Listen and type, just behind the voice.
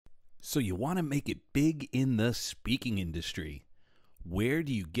So you want to make it big in the speaking industry. Where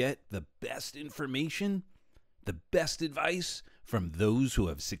do you get the best information? The best advice from those who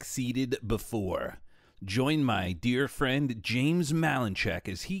have succeeded before. Join my dear friend James Malinchak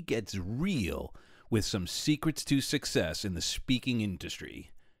as he gets real with some secrets to success in the speaking industry.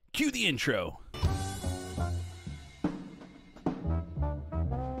 Cue the intro.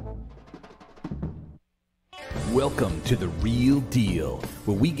 Welcome to The Real Deal,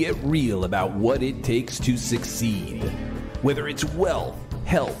 where we get real about what it takes to succeed. Whether it's wealth,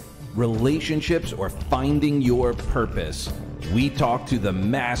 health, relationships, or finding your purpose, we talk to the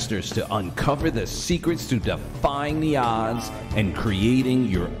masters to uncover the secrets to defying the odds and creating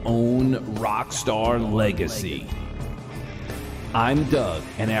your own rock star legacy. I'm Doug,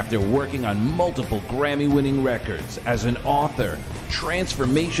 and after working on multiple Grammy-winning records as an author,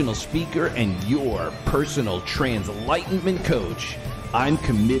 transformational speaker, and your personal translightenment coach, I'm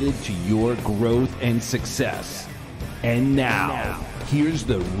committed to your growth and success. And now, here's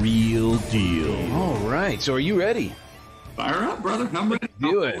the real deal. All right, so are you ready? Fire up, brother. I'm ready.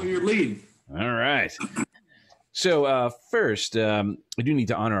 Do it. Your lead. All right. So first, I do need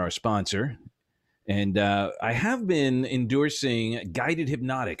to honor our sponsor. And I have been endorsing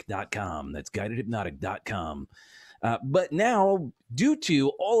guidedhypnotic.com. That's guidedhypnotic.com. But now, due to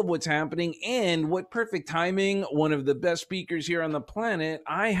all of what's happening and what perfect timing, one of the best speakers here on the planet,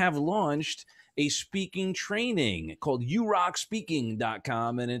 I have launched a speaking training called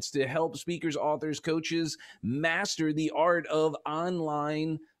yourockspeaking.com. And it's to help speakers, authors, coaches master the art of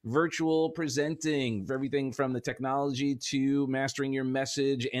online virtual presenting, for everything from the technology to mastering your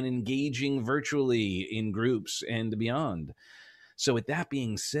message and engaging virtually in groups and beyond. So with that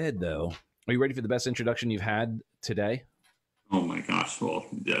being said, though, are you ready for the best introduction you've had today? Oh my gosh. Well,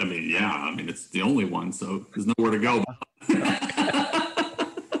 I mean, it's the only one, so there's nowhere to go.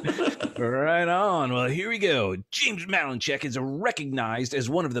 Right on. Well, here we go. James Malinchak is recognized as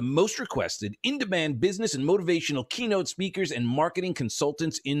one of the most requested in-demand business and motivational keynote speakers and marketing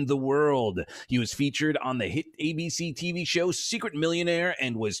consultants in the world. He was featured on the hit ABC TV show Secret Millionaire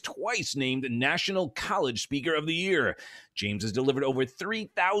and was twice named National College Speaker of the Year. James has delivered over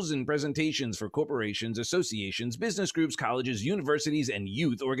 3,000 presentations for corporations, associations, business groups, colleges, universities, and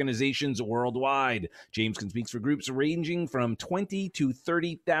youth organizations worldwide. James can speak for groups ranging from 20 to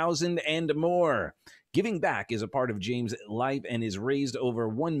 30,000 and more. Giving back is a part of James' life and has raised over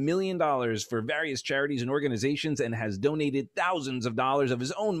 $1 million for various charities and organizations and has donated thousands of dollars of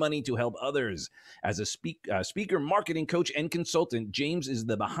his own money to help others. As a speaker, marketing coach, and consultant, James is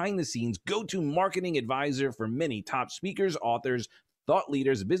the behind-the-scenes go-to marketing advisor for many top speakers, authors, thought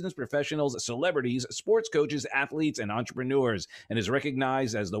leaders, business professionals, celebrities, sports coaches, athletes, and entrepreneurs, and is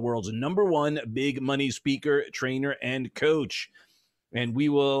recognized as the world's #1 big money speaker, trainer, and coach. And we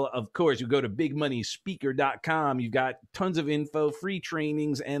will, of course, you go to bigmoneyspeaker.com. You've got tons of info, free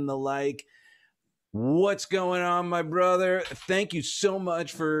trainings, and the like. What's going on, my brother? Thank you so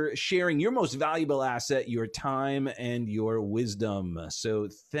much for sharing your most valuable asset, your time and your wisdom. So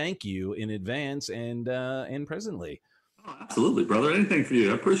thank you in advance and presently. Oh, absolutely, brother. Anything for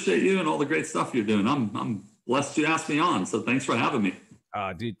you. I appreciate you and all the great stuff you're doing. I'm blessed you asked me on, so thanks for having me.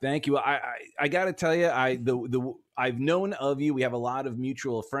 Dude, thank you. I got to tell you, I've known of you. We have a lot of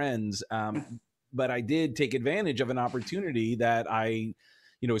mutual friends, but I did take advantage of an opportunity that I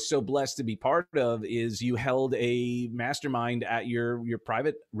was so blessed to be part of. Is you held a mastermind at your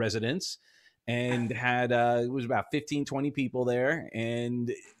private residence and had it was about 15, 20 people there, and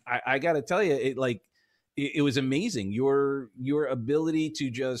I got to tell you, it was amazing. Your ability to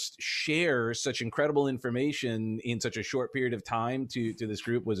just share such incredible information in such a short period of time to this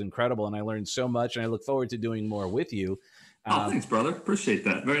group was incredible. And I learned so much, and I look forward to doing more with you. Thanks, brother. Appreciate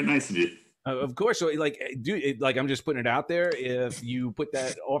that. Very nice of you. Of course. So I'm just putting it out there. If you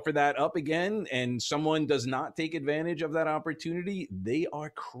offer that up again and someone does not take advantage of that opportunity, they are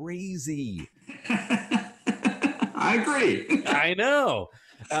crazy. I agree. I know.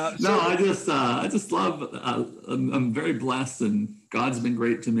 I just love, I'm very blessed, and God's been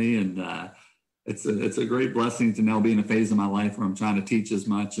great to me. And it's a great blessing to now be in a phase of my life where I'm trying to teach as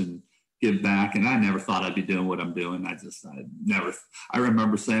much and give back. And I never thought I'd be doing what I'm doing. I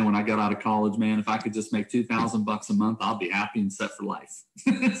remember saying when I got out of college, man, if I could just make $2,000 a month, I'll be happy and set for life.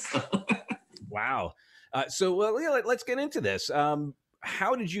 Wow. Let's get into this.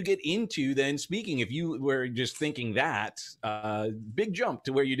 How did you get into then speaking? If you were just thinking that big jump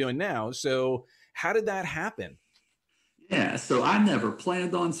to where you're doing now. So how did that happen? Yeah. So I never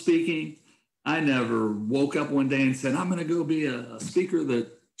planned on speaking. I never woke up one day and said, I'm going to go be a speaker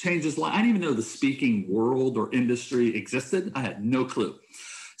that changes life. I didn't even know the speaking world or industry existed. I had no clue.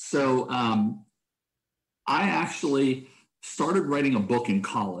 So I actually started writing a book in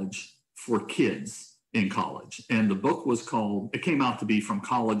college for kids in college. And the book was called, it came out to be From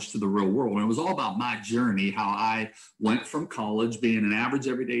College to the Real World. And it was all about my journey, how I went from college being an average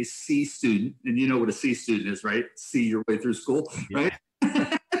everyday C student. And you know what a C student is, right? See your way through school, right?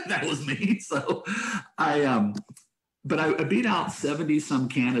 That was me. So but I beat out 70 some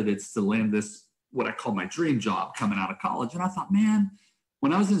candidates to land this, what I call my dream job coming out of college. And I thought, man,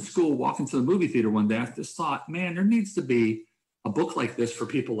 when I was in school, walking to the movie theater one day, I just thought, man, there needs to be a book like this for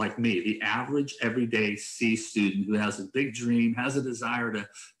people like me, the average everyday C student who has a big dream, has a desire to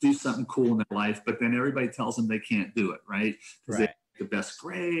do something cool in their life, but then everybody tells them they can't do it, right? Because they the best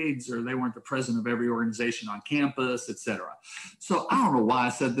grades or they weren't the president of every organization on campus, et cetera. So I don't know why I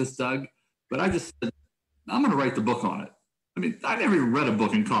said this, Doug, but I just said, I'm going to write the book on it. I mean, I never even read a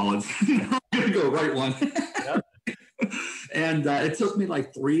book in college. I'm going to go write one. Yep. And it took me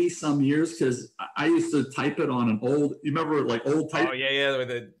like 3 some years because I used to type it on an old, you remember like old type? Oh, yeah.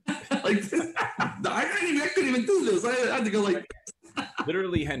 With it. Like, I couldn't even do this. I had to go like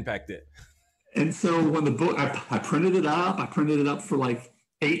literally henpecked it. And so when the book, I printed it up. I printed it up for like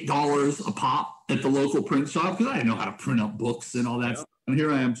 $8 a pop at the local print shop because I didn't know how to print up books and all that stuff. And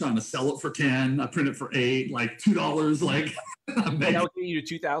here I am trying to sell it for 10. I print it for 8, like $2. Like that'll get you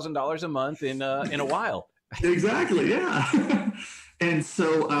 $2,000 a month in a while. Exactly, yeah. And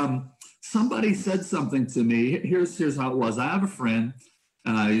so somebody said something to me. Here's how it was. I have a friend.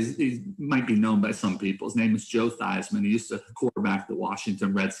 He might be known by some people. His name is Joe Theismann. He used to quarterback the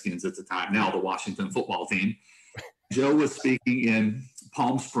Washington Redskins at the time, now the Washington football team. Joe was speaking in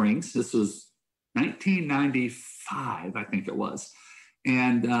Palm Springs. This was 1995, I think it was.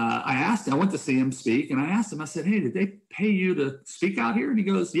 And I went to see him speak, and I asked him, I said, hey, did they pay you to speak out here? And he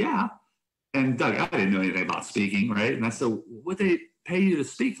goes, yeah. And Doug, I didn't know anything about speaking, right? And I said, would they pay you to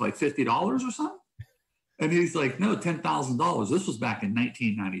speak, like $50 or something? And he's like, no, $10,000. This was back in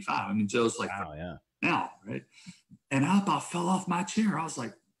 1995. I mean, Joe's like, wow, yeah, now, right? And I about fell off my chair. I was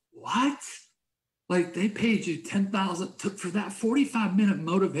like, what? Like they paid you $10,000 for that 45-minute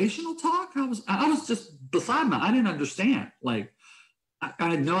motivational talk? I was just beside me. I didn't understand. Like I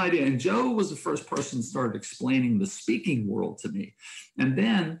had no idea. And Joe was the first person who started explaining the speaking world to me. And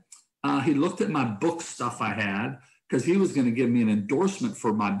then he looked at my book stuff I had, because he was going to give me an endorsement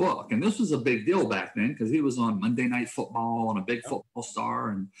for my book. And this was a big deal back then because he was on Monday Night Football and a big football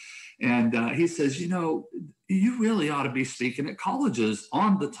star. And he says, you know, you really ought to be speaking at colleges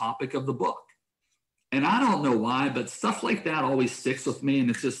on the topic of the book. And I don't know why, but stuff like that always sticks with me. And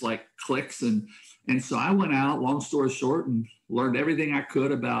it's just like clicks. And so I went out, long story short, and learned everything I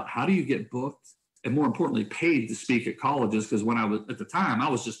could about how do you get booked, and more importantly, paid to speak at colleges. Because when I was at the time, I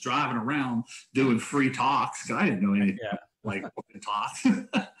was just driving around doing free talks because I didn't know anything like talks.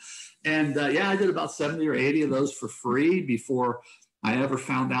 And I did about 70 or 80 of those for free before I ever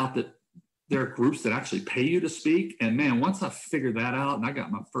found out that there are groups that actually pay you to speak. And man, once I figured that out and I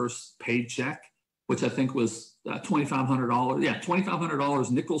got my first paid check, which I think was $2,500. Yeah, $2,500,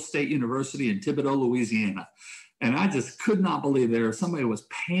 Nichols State University in Thibodaux, Louisiana. And I just could not believe somebody was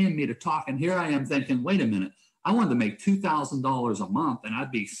paying me to talk. And here I am thinking, wait a minute, I wanted to make $2,000 a month and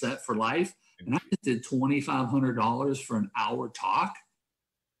I'd be set for life. And I just did $2,500 for an hour talk.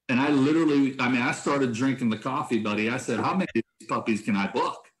 And I started drinking the coffee, buddy. I said, how many of these puppies can I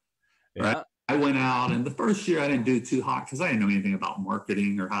book? Yeah. Right? I went out, and the first year I didn't do too hot because I didn't know anything about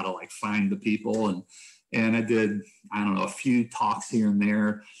marketing or how to like find the people. And I did, I don't know, a few talks here and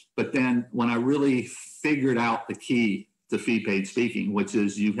there. But then when I really figured out the key to fee paid speaking, which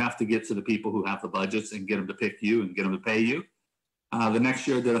is you have to get to the people who have the budgets and get them to pick you and get them to pay you. The next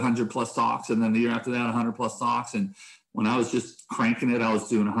year I did 100 plus talks. And then the year after that, 100 plus talks. And when I was just cranking it, I was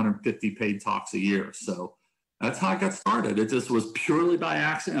doing 150 paid talks a year. So that's how I got started. It just was purely by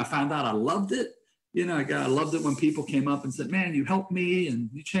accident. I found out I loved it. You know, I loved it when people came up and said, man, you helped me and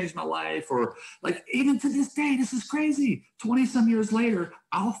you changed my life. Or like, even to this day, this is crazy. 20 some years later,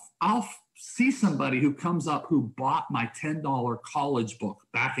 I'll see somebody who comes up who bought my $10 college book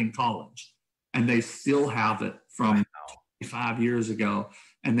back in college, and they still have it from 25 years ago.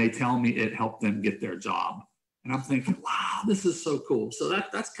 And they tell me it helped them get their job. And I'm thinking, wow, this is so cool. So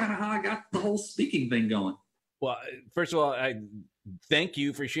that's kind of how I got the whole speaking thing going. Well, first of all, I thank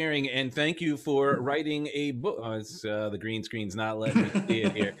you for sharing, and thank you for writing a book. Oh, it's the green screen's not letting me see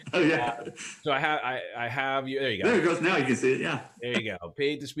it here. Oh yeah. So I have you. There you go. There it goes. Now you can see it. Yeah. There you go.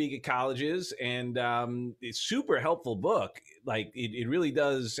 Paid to speak at colleges, and it's super helpful book. Like it really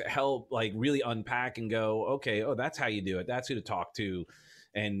does help, like really unpack and go, okay, oh, that's how you do it. That's who to talk to,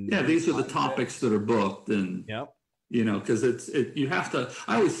 and yeah, these are the topics that are booked, and yep. because you have to.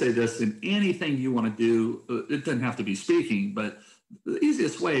 I always say this: in anything you want to do, it doesn't have to be speaking, but the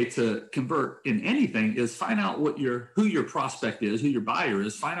easiest way to convert in anything is find out who your prospect is, who your buyer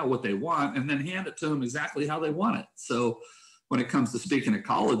is, find out what they want, and then hand it to them exactly how they want it. So when it comes to speaking at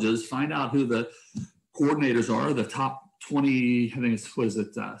colleges, find out who the coordinators are, the top 20, I think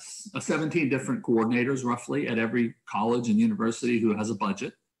it's 17 different coordinators roughly at every college and university who has a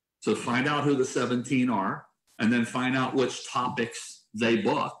budget. So find out who the 17 are, and then find out which topics they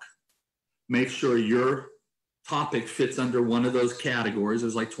book. Make sure your topic fits under one of those categories.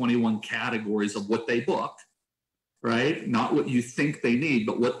 There's like 21 categories of what they book, right? Not what you think they need,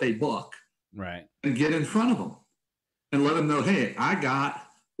 but what they book. Right. And get in front of them and let them know, hey, I got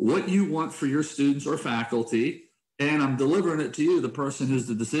what you want for your students or faculty, and I'm delivering it to you, the person who's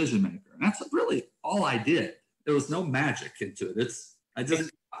the decision maker. And that's really all I did. There was no magic into it. I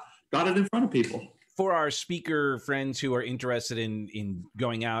just got it in front of people. For our speaker friends who are interested in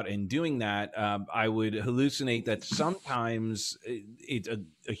going out and doing that, I would hallucinate that sometimes it's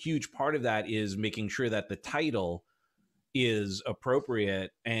a huge part of that is making sure that the title is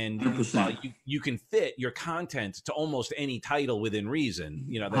appropriate, and you can fit your content to almost any title within reason.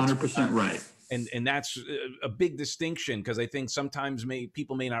 That's 100% right. And that's a big distinction, because I think sometimes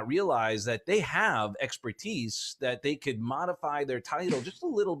people may not realize that they have expertise that they could modify their title just a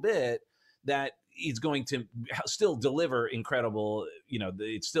little bit, that is going to still deliver incredible,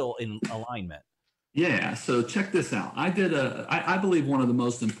 it's still in alignment. Yeah. So check this out. I believe one of the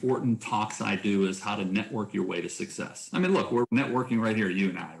most important talks I do is how to network your way to success. I mean, look, we're networking right here, you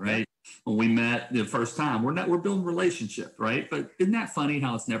and I, right? Yeah. When we met the first time, we're building relationship, right? But isn't that funny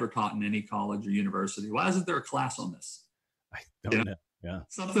how it's never taught in any college or university? Why isn't there a class on this? I don't know. Yeah.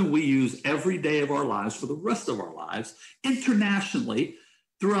 Something we use every day of our lives for the rest of our lives, internationally,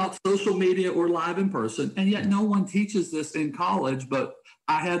 throughout social media or live in person. And yet no one teaches this in college, but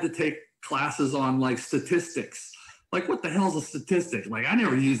I had to take classes on like statistics. Like, what the hell is a statistic? Like, I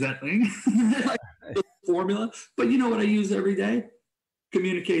never use that thing. Like, formula. But you know what I use every day?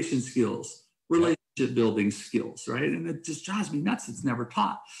 Communication skills, relationship building skills, right? And it just drives me nuts. It's never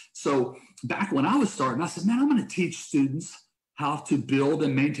taught. So back when I was starting, I said, man, I'm going to teach students how to build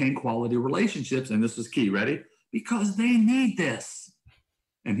and maintain quality relationships. And this is key. Ready? Because they need this.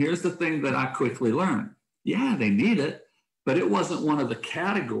 And here's the thing that I quickly learned. Yeah, they need it, but it wasn't one of the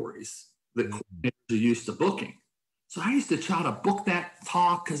categories that coordinators are used to booking. So I used to try to book that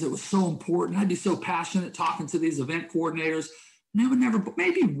talk because it was so important. I'd be so passionate talking to these event coordinators. And they would never book.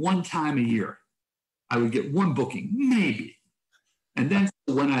 Maybe one time a year, I would get one booking, maybe. And then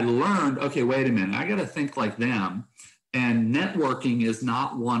when I learned, okay, wait a minute, I got to think like them. And networking is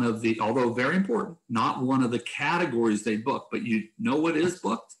not one of the, although very important, not one of the categories they book, but you know what is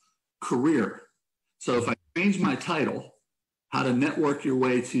booked? Career. So if I change my title, how to network your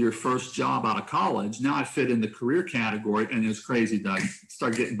way to your first job out of college, now I fit in the career category, and it's crazy, Doug.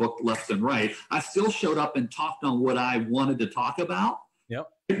 Start getting booked left and right. I still showed up and talked on what I wanted to talk about. Yep.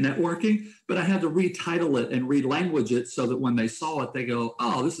 Networking, but I had to retitle it and relanguage it so that when they saw it, they go,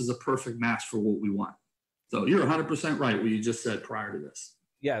 oh, this is a perfect match for what we want. So you're 100% right what you just said prior to this.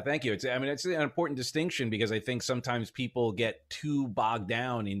 Yeah, thank you. It's an important distinction, because I think sometimes people get too bogged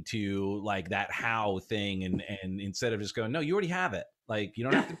down into like that how thing, and instead of just going, no, you already have it. Like, you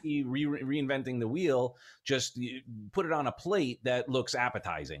don't have to be reinventing the wheel. Just put it on a plate that looks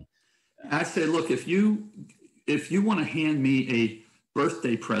appetizing. I say, look, if you want to hand me a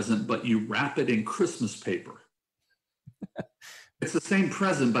birthday present, but you wrap it in Christmas paper, it's the same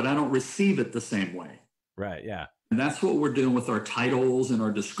present, but I don't receive it the same way. Right. Yeah. And that's what we're doing with our titles and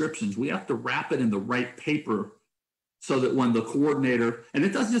our descriptions. We have to wrap it in the right paper so that when the coordinator, and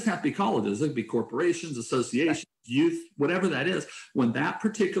it doesn't just have to be colleges, it could be corporations, associations, youth, whatever that is. When that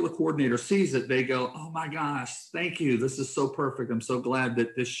particular coordinator sees it, they go, oh my gosh, thank you. This is so perfect. I'm so glad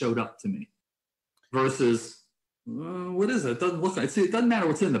that this showed up to me. Versus, what is it? It doesn't look like, see, it doesn't matter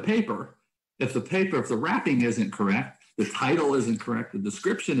what's in the paper. If the wrapping isn't correct, the title isn't correct, the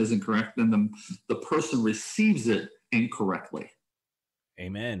description isn't correct, then the person receives it incorrectly.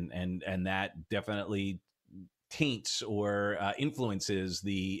 Amen. And that definitely taints or influences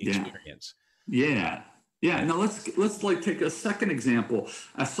the experience. Yeah. Now let's like take a second example.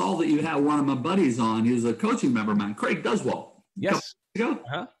 I saw that you had one of my buddies on. He was a coaching member of mine, Craig Duswell. Yes.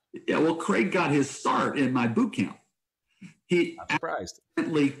 Uh-huh. Yeah. Well, Craig got his start in my boot camp. He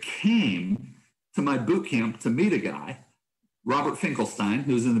accidentally came to my boot camp to meet a guy, Robert Finkelstein,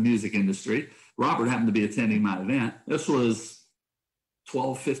 who's in the music industry. Robert happened to be attending my event. This was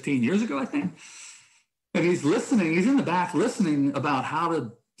 12, 15 years ago, I think. And he's listening. He's in the back listening about how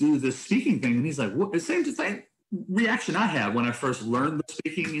to do this speaking thing. And he's like, what? Same thing. reaction I had when I first learned the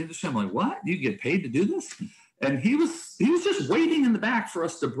speaking industry. I'm like, what? You get paid to do this? And he was just waiting in the back for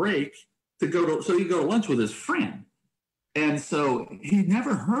us to break so he could go to lunch with his friend. And so he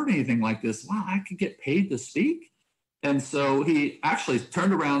never heard anything like this. Wow, I could get paid to speak. And so he actually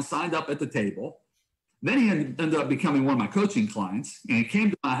turned around, signed up at the table. Then he ended up becoming one of my coaching clients, and he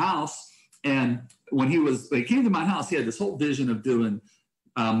came to my house. And when he came to my house, he had this whole vision of doing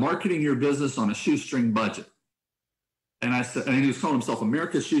marketing your business on a shoestring budget. And I said, and he was calling himself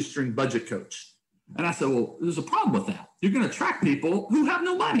America's Shoestring Budget Coach. And I said, well, there's a problem with that. You're going to attract people who have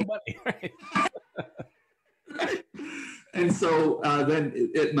no money. Right. And so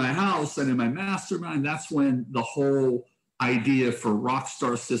then at my house and in my mastermind, that's when the whole idea for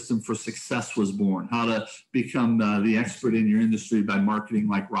Rockstar System for Success was born, how to become the expert in your industry by marketing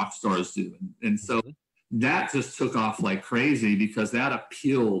like rock stars do. And so that just took off like crazy because that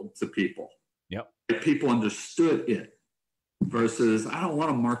appealed to people. Yep. People understood it versus I don't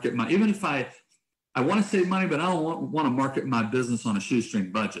want to market even if I want to save money, but I don't want to market my business on a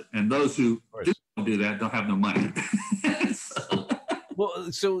shoestring budget. And those who do that don't have no money.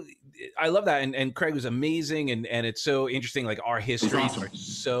 So I love that. And Craig was amazing. And it's so interesting. Like our histories are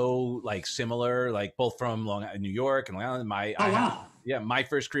so like similar, like both from New York and Long Island. My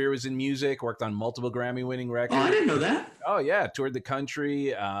first career was in music, worked on multiple Grammy winning records. Oh, I didn't know that. Oh yeah. Toured the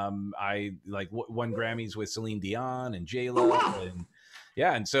country. I won Grammys with Celine Dion and J-Lo. Oh, wow.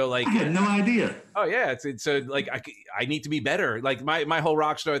 And so like I had no idea. Oh yeah, it's so like I need to be better. Like my whole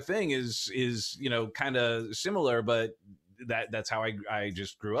rock star thing is kind of similar, but that's how I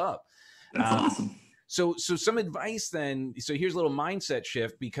just grew up. That's awesome. So some advice then. So here's a little mindset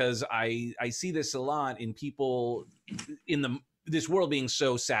shift because I see this a lot in people in this world being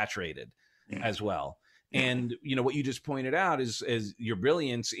so saturated as well. Yeah. And what you just pointed out is your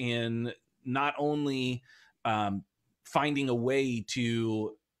brilliance in not only finding a way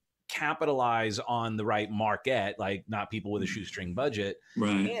to capitalize on the right market, like not people with a shoestring budget,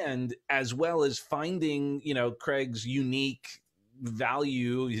 right? And as well as finding, Craig's unique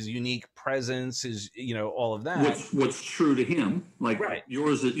value, his unique presence, his, all of that. What's true to him, like right.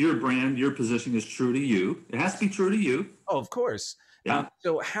 Your brand, your position is true to you. It has to be true to you. Oh, of course. Yeah.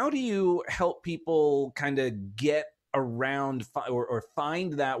 So how do you help people kind of get around or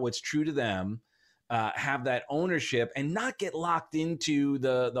find that what's true to them? Have that ownership and not get locked into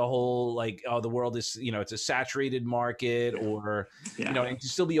the whole like, oh, the world is, it's a saturated market or, and to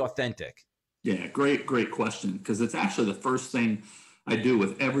still be authentic. Yeah. Great question. Because it's actually the first thing I do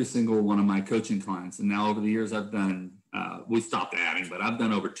with every single one of my coaching clients. And now over the years I've done, we stopped adding, but I've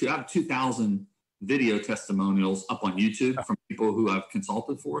done I have 2,000 video testimonials up on YouTube from people who I've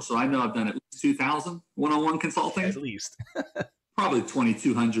consulted for. So I know I've done at least 2,000 one-on-one consulting. At least. Probably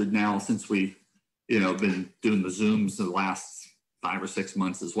 2,200 now since we, been doing the Zooms the last 5 or 6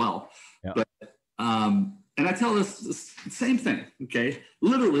 months as well. Yeah. But, and I tell this same thing. Okay.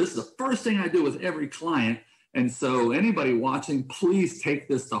 Literally, this is the first thing I do with every client. And so anybody watching, please take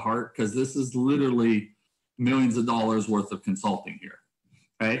this to heart because this is literally millions of dollars worth of consulting here.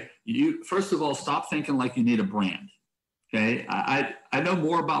 Okay. You, first of all, stop thinking like you need a brand. Okay. I know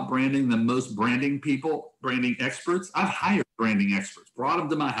more about branding than most branding experts. I've hired branding experts, brought them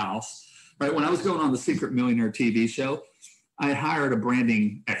to my house. Right. When I was going on the Secret Millionaire TV show, I hired a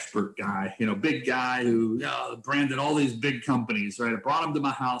branding expert guy, big guy who branded all these big companies. Right. I brought him to my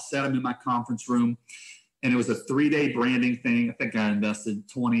house, sat him in my conference room, and it was a 3-day branding thing. I think I invested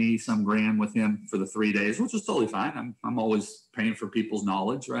 20 some grand with him for the 3 days, which is totally fine. I'm always paying for people's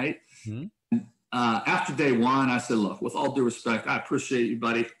knowledge. Right. Mm-hmm. After day one, I said, look, with all due respect, I appreciate you,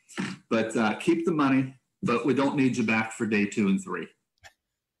 buddy, but keep the money, but we don't need you back for day 2 and 3.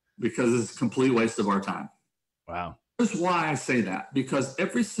 Because it's a complete waste of our time. Wow. Here's why I say that. Because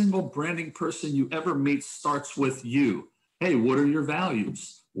every single branding person you ever meet starts with you. Hey, what are your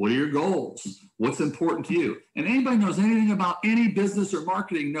values? What are your goals? What's important to you? And anybody knows anything about any business or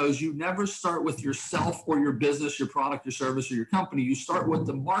marketing knows you never start with yourself or your business, your product, your service, or your company. You start with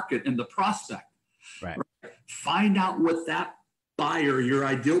the market and the prospect. Right. Find out what that buyer, your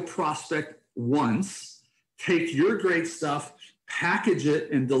ideal prospect, wants. Take your great stuff, package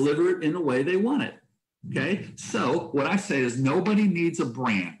it, and deliver it in a way they want it. Okay. So what I say is nobody needs a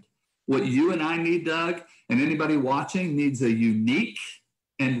brand. What you and I need, Doug, and anybody watching needs a unique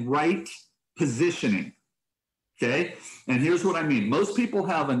and right positioning. Okay. And here's what I mean. Most people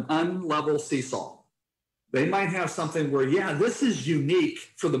have an unlevel seesaw. They might have something where, this is unique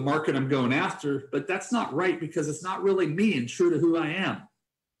for the market I'm going after, but that's not right because it's not really me and true to who I am.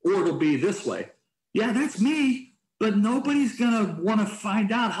 Or it'll be this way. Yeah, that's me. but nobody's going to want to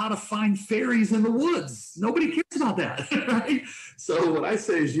find out how to find fairies in the woods. Nobody cares about that, right? So what I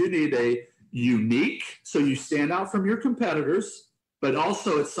say is you need a unique, so you stand out from your competitors, but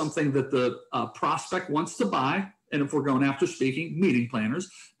also it's something that the prospect wants to buy. And if we're going after speaking, meeting planners,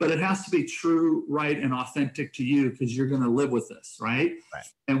 but it has to be true, right, and authentic to you because you're going to live with this, right?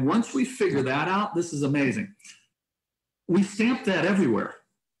 And once we figure that out, this is amazing. We stamp that everywhere.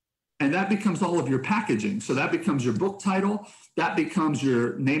 And that becomes all of your packaging. So that becomes your book title. That becomes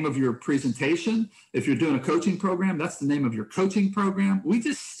your name of your presentation. If you're doing a coaching program, that's the name of your coaching program. We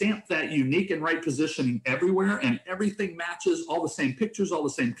just stamp that unique and right positioning everywhere, and everything matches, all the same pictures, all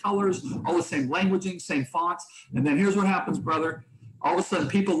the same colors, all the same languaging, same fonts. And then here's what happens, brother. All of a sudden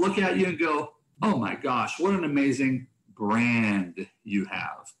people look at you and go, oh my gosh, what an amazing brand you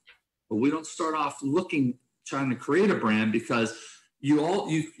have. But we don't start off trying to create a brand because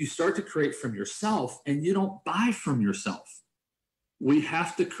you start to create from yourself and you don't buy from yourself. We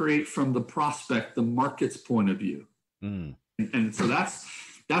have to create from the prospect, the market's point of view. And so that's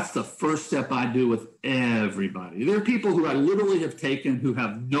the first step I do with everybody. There are people who I literally have taken who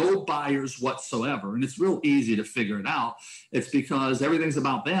have no buyers whatsoever. And it's real easy to figure it out. It's because everything's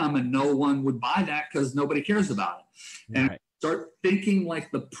about them and no one would buy that because nobody cares about it. And start thinking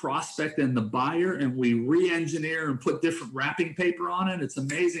like the prospect and the buyer, and we re-engineer and put different wrapping paper on it. It's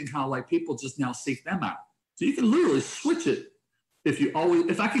amazing how like people just now seek them out. So you can literally switch it.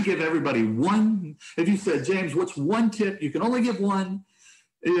 If I could give everybody one, if you said, James, what's one tip? You can only give one,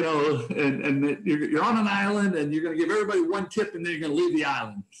 and you're on an island and you're going to give everybody one tip and then you're going to leave the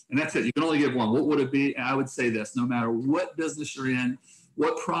island. And that's it. You can only give one. What would it be? I would say this: no matter what business you're in,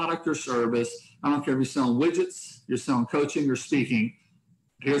 what product or service, I don't care if you're selling widgets, you're selling coaching or speaking,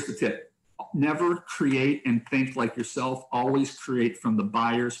 here's the tip. Never create and think like yourself. Always create from the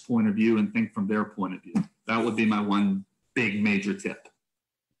buyer's point of view and think from their point of view. That would be my one big major tip.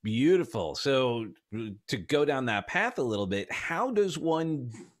 Beautiful. So to go down that path a little bit, how does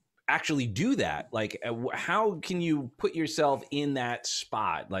one actually do that? Like, how can you put yourself in that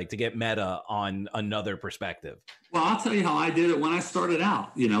spot, like to get meta on another perspective? Well, I'll tell you how I did it when I started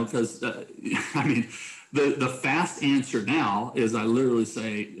out, because I mean, the fast answer now is I literally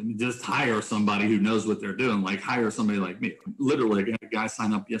say, just hire somebody who knows what they're doing. Like hire somebody like me. Literally, a guy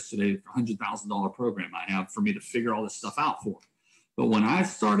signed up yesterday for a $100,000 program I have for me to figure all this stuff out for him. But when I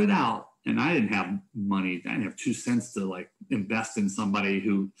started out, and I didn't have money, I didn't have 2 cents to like invest in somebody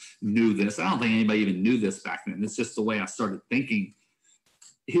who knew this. I don't think anybody even knew this back then. It's just the way I started thinking.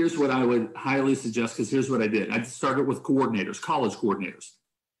 Here's what I would highly suggest, because here's what I did. I started with coordinators, college coordinators.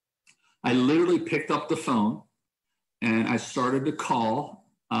 I literally picked up the phone and I started to call.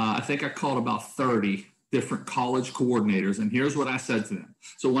 I think I called about 30 different college coordinators. And here's what I said to them.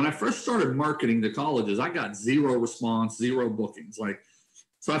 So when I first started marketing to colleges, I got 0 response, 0 bookings.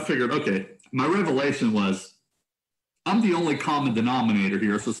 So I figured, okay, my revelation was I'm the only common denominator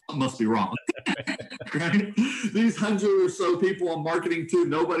here, so something must be wrong. Right? These 100 or so people I'm marketing to,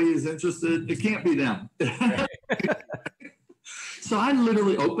 nobody is interested. It can't be them. So I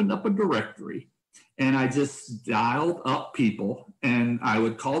literally opened up a directory and I just dialed up people and I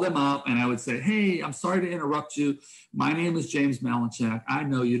would call them up and I would say, hey, I'm sorry to interrupt you. My name is James Malinchak. I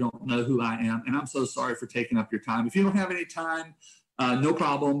know you don't know who I am, and I'm so sorry for taking up your time. If you don't have any time, no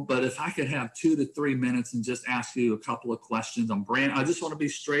problem. But if I could have 2 to 3 minutes and just ask you a couple of questions. I just want to be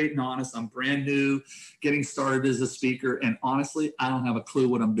straight and honest. I'm brand new, getting started as a speaker. And honestly, I don't have a clue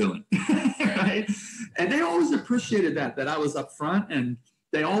what I'm doing. Right? And they always appreciated that I was up front, and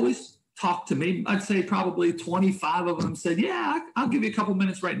they always talked to me. I'd say probably 25 of them said, yeah, I'll give you a couple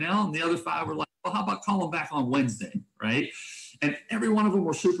minutes right now. And the other 5 were like, well, how about calling back on Wednesday? Right? And every one of them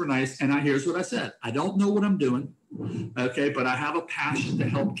were super nice. And here's what I said. I don't know what I'm doing. Okay, but I have a passion to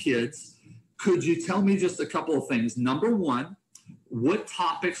help kids. Could you tell me just a couple of things? Number one, what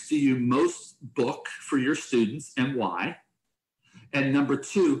topics do you most book for your students and why? And number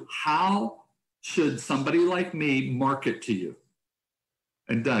 2, how should somebody like me market to you?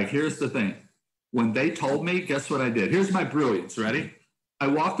 And Doug, here's the thing. When they told me, guess what I did? Here's my brilliance. Ready? I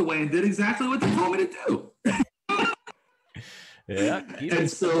walked away and did exactly what they told me to do. Yeah. And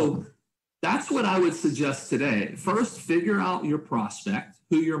so that's what I would suggest today. First, figure out your prospect,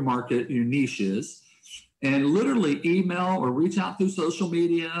 who your market, your niche is, and literally email or reach out through social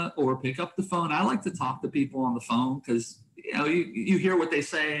media or pick up the phone. I like to talk to people on the phone because, you hear what they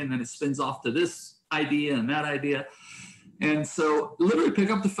say and then it spins off to this idea and that idea. And so literally pick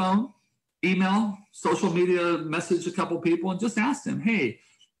up the phone, email, social media, message a couple people and just ask them, hey,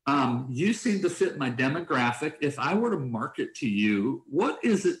 You seem to fit my demographic. If I were to market to you, what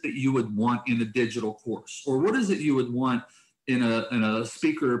is it that you would want in a digital course? Or what is it you would want in a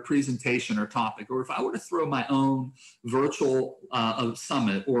speaker presentation or topic? Or if I were to throw my own virtual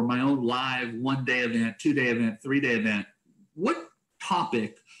summit or my own live 1-day event, 2-day event, 3-day event, what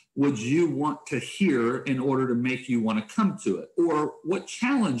topic would you want to hear in order to make you want to come to it? Or what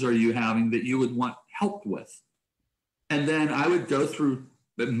challenge are you having that you would want help with? And then I would go through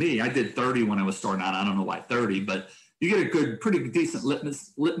I did 30 when I was starting out. I don't know why 30, but you get a good, pretty decent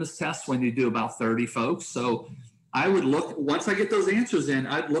litmus test when you do about 30 folks. So I would look, once I get those answers in,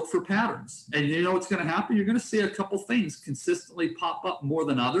 I'd look for patterns. And you know what's going to happen? You're going to see a couple things consistently pop up more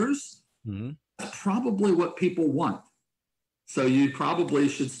than others. Mm-hmm. That's probably what people want. So you probably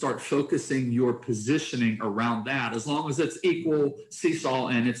should start focusing your positioning around that, as long as it's equal seesaw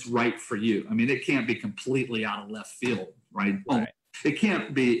and it's right for you. I mean, it can't be completely out of left field, right? It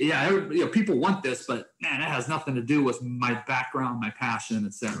can't be, people want this, but man, that has nothing to do with my background, my passion,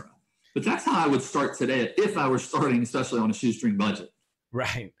 etc. But that's how I would start today if I were starting, especially on a shoestring budget.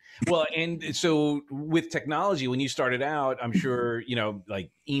 Right. Well, and so with technology, when you started out, I'm sure,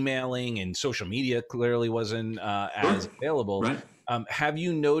 like emailing and social media clearly wasn't as available. Right. Have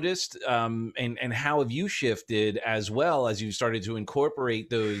you noticed and how have you shifted as well as you started to incorporate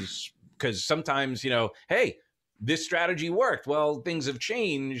those? Because sometimes, hey, this strategy worked. Well, things have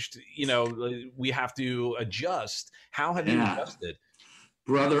changed. We have to adjust. How have you adjusted?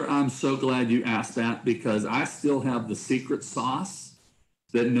 Brother, I'm so glad you asked that, because I still have the secret sauce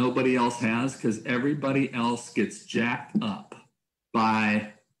that nobody else has, because everybody else gets jacked up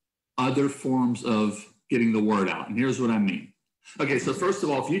by other forms of getting the word out. And here's what I mean. Okay, so first of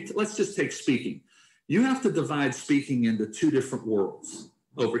all, let's just take speaking. You have to divide speaking into two different worlds.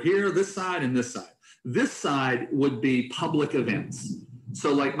 Over here, this side, and this side. This side would be public events.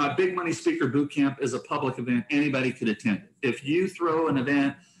 So like my Big Money Speaker Bootcamp is a public event. Anybody could attend it. If you throw an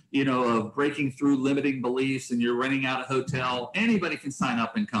event, of breaking through limiting beliefs and you're renting out a hotel, anybody can sign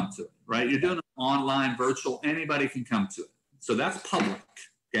up and come to it, right? You're doing it online, virtual, anybody can come to it. So that's public,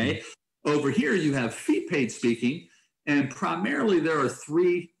 okay? Over here, you have fee-paid speaking, and primarily there are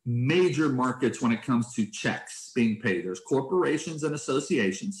three major markets when it comes to checks being paid. There's corporations and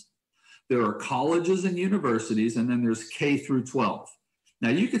associations. There are colleges and universities, and then there's K through 12.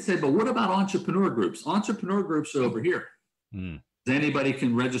 Now you could say, but what about entrepreneur groups? Entrepreneur groups are over here. Anybody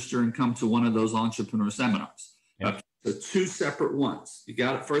can register and come to one of those entrepreneur seminars. Yep. So two separate ones. You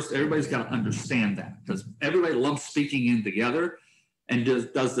got it first. Everybody's got to understand that, because everybody lumps speaking in together and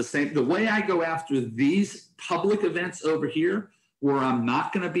does the same. The way I go after these public events over here, where I'm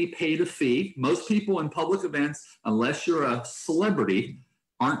not going to be paid a fee. Most people in public events, unless you're a celebrity,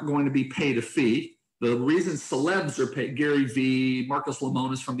 aren't going to be paid a fee. The reason celebs are paid, Gary Vee, Marcus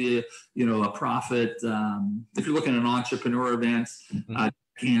Lemonis from the, A Profit. If you're looking at entrepreneur events,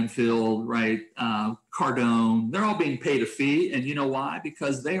 Canfield, right? Cardone, they're all being paid a fee. And you know why?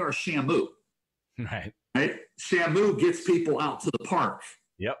 Because they are Shamu. Right. Shamu gets people out to the park.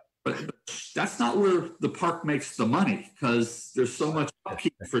 Yep. But that's not where the park makes the money, because there's so much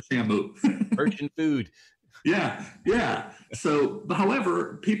upkeep for Shamu. Merchant food. Yeah. So,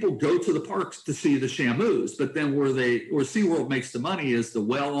 however, people go to the parks to see the Shamus, but then where SeaWorld makes the money is the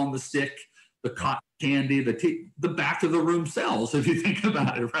well on the stick, the cotton candy, the back of the room sells, if you think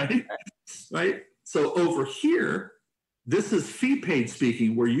about it, right? Right. So over here, this is fee-paid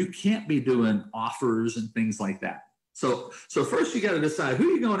speaking, where you can't be doing offers and things like that. So first you got to decide who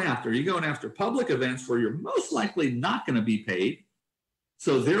you're going after. Are you going after public events where you're most likely not going to be paid?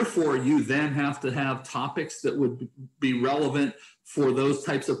 So therefore, you then have to have topics that would be relevant for those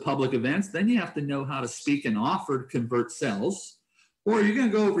types of public events. Then you have to know how to speak and offer to convert sales. Or you're going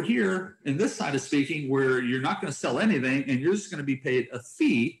to go over here in this side of speaking, where you're not going to sell anything and you're just going to be paid a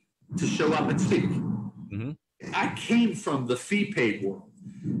fee to show up and speak. Mm-hmm. I came from the fee-paid world,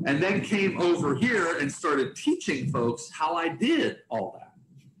 and then came over here and started teaching folks how I did all that.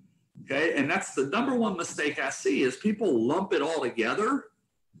 Okay, and that's the number one mistake I see, is people lump it all together.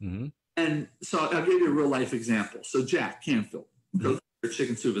 Mm-hmm. And so I'll give you a real life example. So Jack Canfield,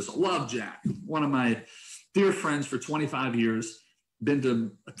 Chicken Service, love Jack, one of my dear friends for 25 years, been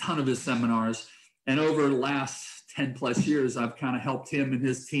to a ton of his seminars. And over the last 10 plus years, I've kind of helped him and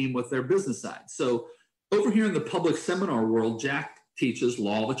his team with their business side. So over here in the public seminar world, Jack teaches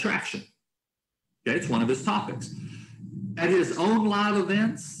law of attraction. Okay, it's one of his topics. At his own live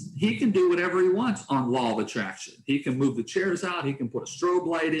events, he can do whatever he wants on law of attraction. He can move the chairs out. He can put a strobe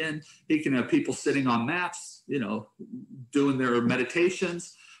light in. He can have people sitting on mats, doing their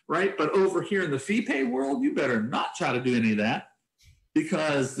meditations, right? But over here in the fee pay world, you better not try to do any of that.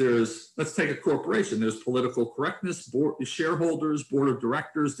 because let's take a corporation. There's political correctness, shareholders, board of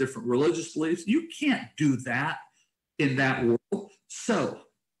directors, different religious beliefs. You can't do that in that world. So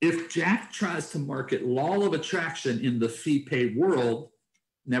if Jack tries to market law of attraction in the fee-paid world,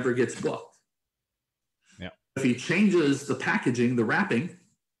 never gets booked. Yeah. If he changes the packaging, the wrapping,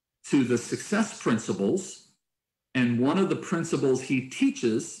 to the success principles, and one of the principles he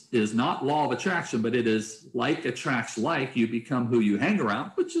teaches is not law of attraction, but it is like attracts like, you become who you hang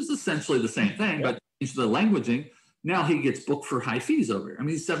around, which is essentially the same thing, but change the languaging. Now he gets booked for high fees over here. I mean,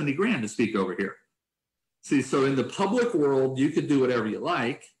 he's 70 grand to speak over here. See, so in the public world, you could do whatever you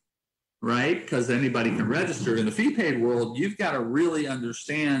like, right? Because anybody can register. In the fee paid world, you've got to really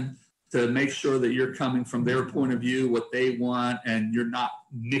understand to make sure that you're coming from their point of view, what they want, and you're not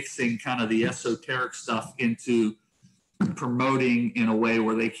mixing kind of the esoteric stuff into promoting in a way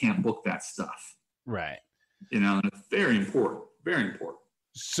where they can't book that stuff. Right. And it's very important, very important.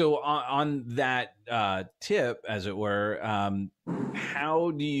 So on that tip, as it were,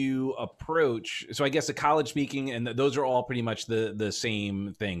 how do you approach? So I guess the college speaking, and those are all pretty much the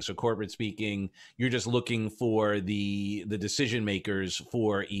same thing. So corporate speaking, you're just looking for the decision makers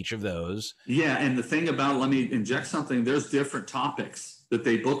for each of those. Yeah, and the thing about, let me inject something. There's different topics that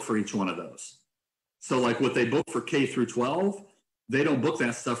they book for each one of those. So like what they book for K through 12. They don't book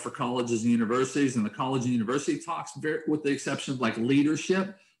that stuff for colleges and universities, and the college and university talks, with the exception of like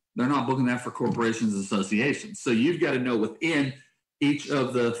leadership, they're not booking that for corporations and associations. So you've got to know within each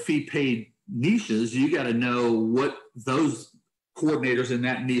of the fee paid niches, you got to know what those coordinators in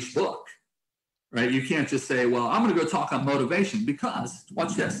that niche book, right? You can't just say, well, I'm going to go talk on motivation, because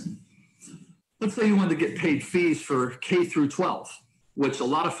watch this. Let's say you wanted to get paid fees for K through 12. Which a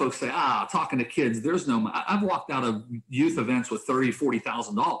lot of folks say, talking to kids, there's no, I've walked out of youth events with $30,000,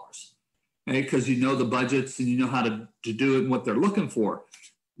 $40,000, okay? Because you know the budgets and you know how to do it and what they're looking for.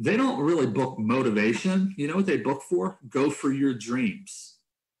 They don't really book motivation. You know what they book for? Go for your dreams.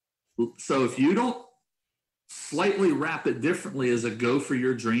 So if you don't slightly wrap it differently as a go for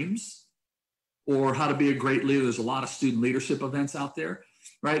your dreams, or how to be a great leader, there's a lot of student leadership events out there,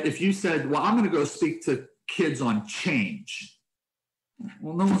 right? If you said, well, I'm going to go speak to kids on change,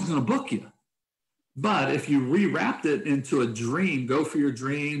 well, no one's going to book you. But if you rewrapped it into a dream, go for your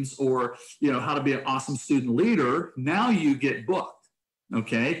dreams, or how to be an awesome student leader, now you get booked.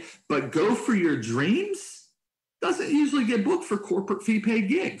 Okay, but go for your dreams doesn't usually get booked for corporate fee paid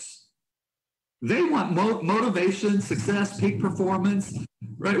gigs. They want motivation, success, peak performance,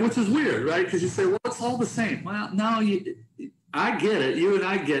 right? Which is weird, right? Because you say, well, it's all the same. Well, no, I get it. You and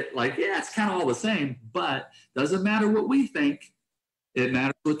I get like, yeah, it's kind of all the same, but doesn't matter what we think. It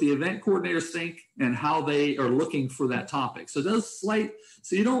matters what the event coordinators think and how they are looking for that topic. So so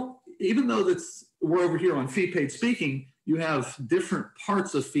you don't, even though we're over here on fee paid speaking, you have different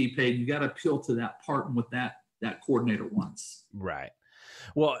parts of fee paid. You got to appeal to that part and what that coordinator wants. Right.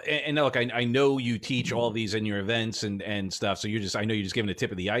 Well, and look, I know you teach all these in your events and stuff. So I know you're just giving the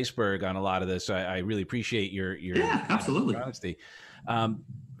tip of the iceberg on a lot of this. I really appreciate your absolutely honesty.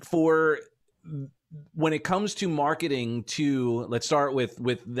 When it comes to marketing, let's start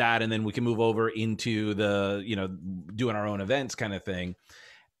with that, and then we can move over into the doing our own events kind of thing.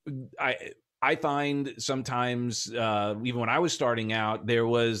 I find sometimes, even when I was starting out, there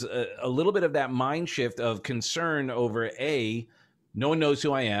was a little bit of that mind shift of concern over no one knows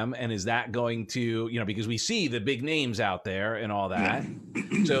who I am, and is that going to, because we see the big names out there and all that.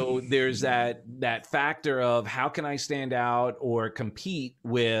 So there's that factor of how can I stand out or compete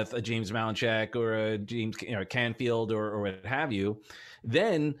with a James Malinchak or a James Canfield or what have you.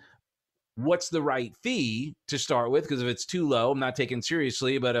 Then what's the right fee to start with? Because if it's too low, I'm not taken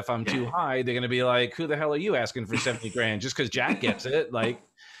seriously. But if I'm too high, they're going to be like, who the hell are you asking for 70 grand just because Jack gets it? Like,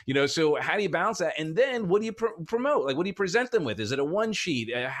 so how do you balance that? And then what do you promote? Like, what do you present them with? Is it a one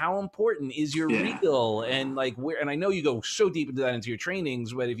sheet? How important is your reel? And like, and I know you go so deep into that into your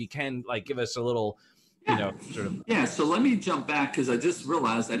trainings, but if you can give us a little, sort of. Yeah. So let me jump back, because I just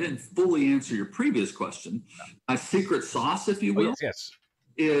realized I didn't fully answer your previous question. My secret sauce, if you will. Yes.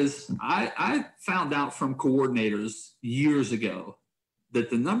 Is I found out from coordinators years ago that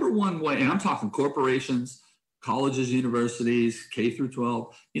the number one way, and I'm talking corporations, colleges, universities, K through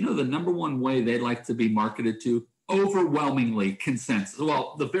 12, the number one way they like to be marketed to, overwhelmingly consensus.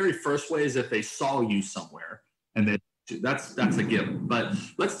 Well, the very first way is if they saw you somewhere, and that's a given. But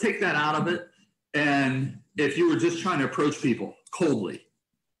let's take that out of it. And if you were just trying to approach people coldly,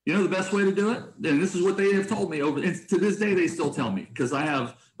 the best way to do it, and this is what they have told me and to this day, they still tell me, because I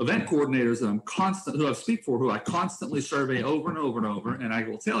have event coordinators that who I speak for, who I constantly survey over and over and over. And I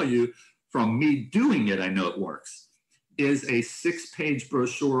will tell you, from me doing it, I know it works. is a 6-page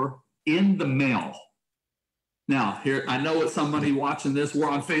brochure in the mail. Now, here, I know what somebody watching this, we're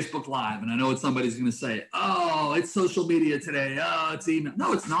on Facebook Live, and I know what somebody's going to say, oh, it's social media today. Oh, it's email.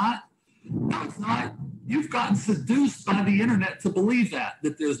 No, it's not. No, it's not. You've gotten seduced by the internet to believe that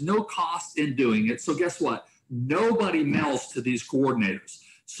there's no cost in doing it. So guess what? Nobody mails to these coordinators.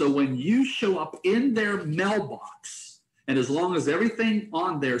 So when you show up in their mailbox, and as long as everything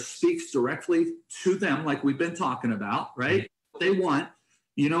on there speaks directly to them, like we've been talking about, right? What they want,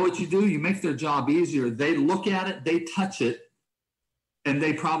 you know what you do? You make their job easier. They look at it, they touch it, and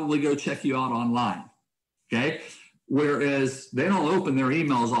they probably go check you out online, okay? Whereas they don't open their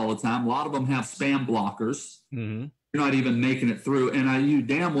emails all the time. A lot of them have spam blockers. Mm-hmm. You're not even making it through. And you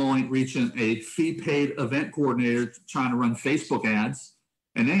damn well ain't reaching a fee-paid event coordinator trying to run Facebook ads.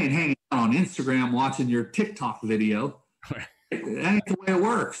 And they ain't hanging out on Instagram watching your TikTok video. That ain't the way it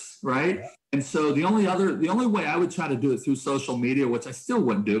works, right? Yeah. And so the only way I would try to do it through social media, which I still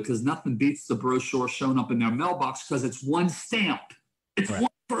wouldn't do, because nothing beats the brochure showing up in their mailbox, because it's one stamp. It's one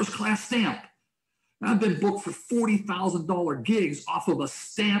first-class stamp. I've been booked for $40,000 gigs off of a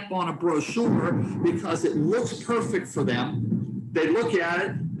stamp on a brochure because it looks perfect for them. They look at it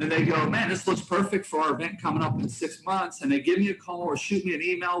and they go, man, this looks perfect for our event coming up in 6 months. And they give me a call or shoot me an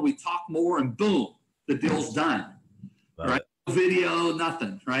email. We talk more and boom, the deal's done. Right? Video,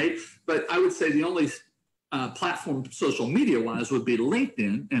 nothing, right? But I would say the only platform social media-wise would be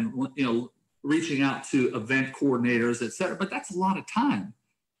LinkedIn and, reaching out to event coordinators, et cetera. But that's a lot of time,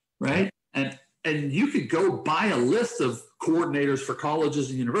 right? And you could go buy a list of coordinators for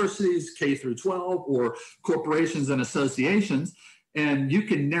colleges and universities, K through 12, or corporations and associations, and you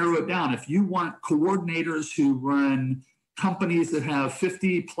can narrow it down. If you want coordinators who run companies that have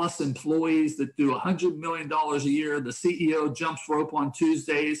 50 plus employees that do $100 million a year, the CEO jumps rope on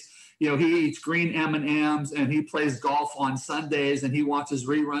Tuesdays, he eats green M&Ms and he plays golf on Sundays and he watches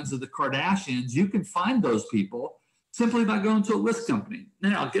reruns of the Kardashians, you can find those people simply by going to a list company.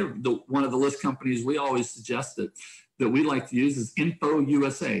 Now, I'll give one of the list companies we always suggest that we like to use is Info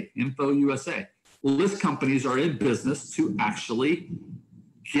USA. Info USA. List companies are in business to actually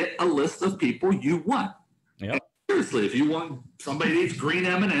get a list of people you want. Yep. Seriously, if you want somebody that eats green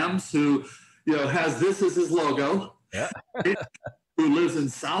M&Ms who has this as his logo, who lives in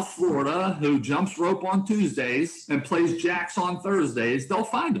South Florida, who jumps rope on Tuesdays and plays jacks on Thursdays, they'll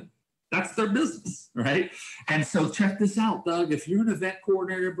find him. That's their business, right? And so check this out, Doug. If you're an event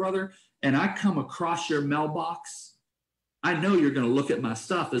coordinator, brother, and I come across your mailbox, I know you're going to look at my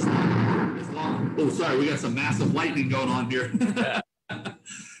stuff as long. Oh, sorry, we got some massive lightning going on here.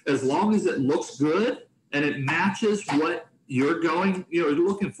 As long as it looks good and it matches what you're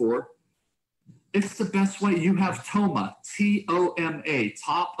looking for, it's the best way. You have TOMA, T-O-M-A,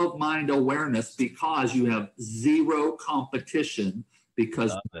 top of mind awareness, because you have zero competition.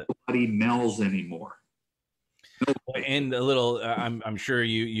 Because nobody mails anymore. And a little, I'm sure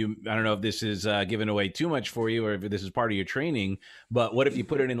you. I don't know if this is giving away too much for you, or if this is part of your training. But what if you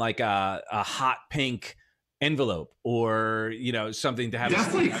put it in like a hot pink envelope, or something to have?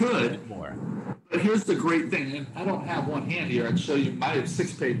 Definitely could. More. But here's the great thing, and I don't have one hand here. I'd show you my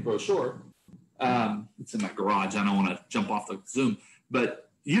 6-page brochure. It's in my garage. I don't want to jump off the Zoom, but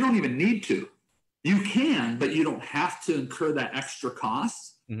you don't even need to. You can, but you don't have to incur that extra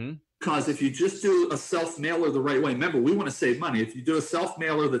cost. Mm-hmm. Because if you just do a self-mailer the right way, remember, we want to save money. If you do a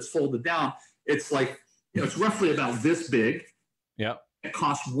self-mailer that's folded down, it's like, it's roughly about this big. Yeah. It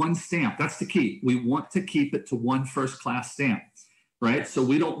costs one stamp. That's the key. We want to keep it to one first-class stamp, right? So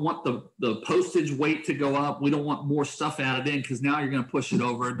we don't want the postage weight to go up. We don't want more stuff added in, because now you're going to push it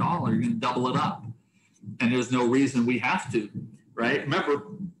over $1. You're going to double it up. And there's no reason we have to, right? Remember,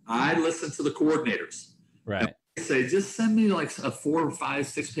 I listen to the coordinators. Right. They say, just send me like a 4 or 5,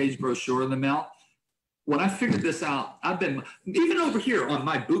 6-page brochure in the mail. When I figured this out, I've been, even over here on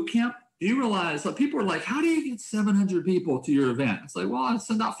my boot camp, do you realize, like, people are like, how do you get 700 people to your event? It's like, well, I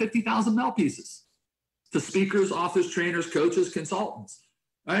send out 50,000 mail pieces to speakers, authors, trainers, coaches, consultants,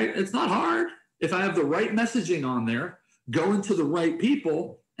 right? It's not hard. If I have the right messaging on there, going to the right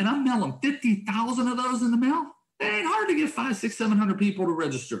people, and I'm mailing 50,000 of those in the mail, it ain't hard to get 500, 600, 700 people to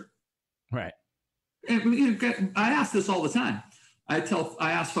register. Right. And I ask this all the time. I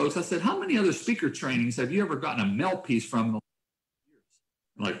ask folks, I said, how many other speaker trainings have you ever gotten a mail piece from?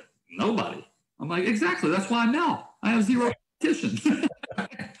 I'm like, nobody. I'm like, exactly. That's why I mail. I have zero competition.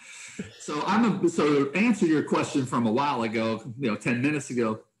 So to answer your question from a while ago, 10 minutes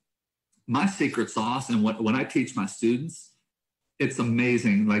ago, my secret sauce, and when I teach my students, it's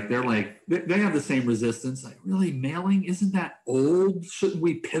amazing. Like, they have the same resistance. Like, really, mailing? Isn't that old? Shouldn't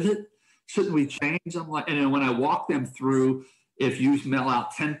we pivot? shouldn't we change them? And then when I walk them through, if you mail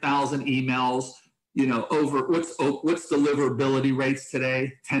out 10,000 emails, over what's deliverability rates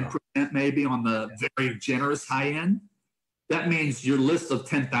today? 10% maybe on the very generous high end. That means your list of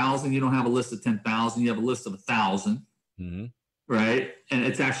 10,000, you don't have a list of 10,000, you have a list of 1,000, right? And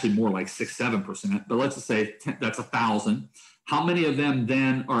it's actually more like 6-7%, but let's just say that's 1,000. How many of them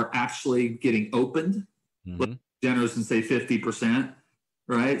then are actually getting opened? Let's be generous and say 50%,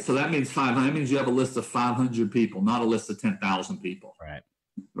 right? So that means 500. That means you have a list of 500 people, not a list of 10,000 people.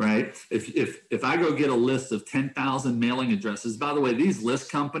 Right. If I go get a list of 10,000 mailing addresses, by the way, these list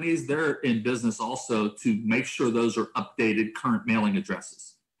companies, they're in business also to make sure those are updated current mailing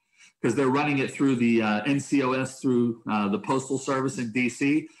addresses, because they're running it through the NCOS, through the Postal Service in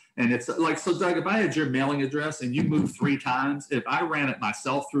DC. And it's like, so Doug, if I had your mailing address and you moved 3 times, if I ran it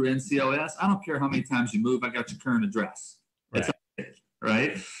myself through NCOS, I don't care how many times you move, I got your current address. Right. It's updated,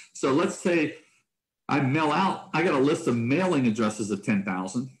 right? So let's say I got a list of mailing addresses of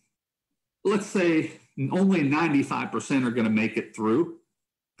 10,000. Let's say only 95% are going to make it through,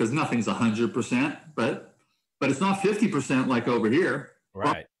 because nothing's 100%, but it's not 50% like over here,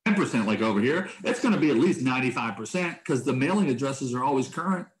 right? 10% like over here. It's going to be at least 95%, because the mailing addresses are always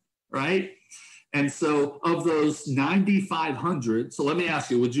current, right? And so of those 9,500, so let me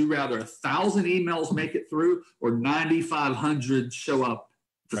ask you, would you rather 1,000 emails make it through or 9,500 show up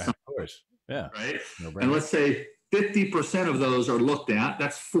to right, of course. Yeah. Right. No, and let's say 50% of those are looked at.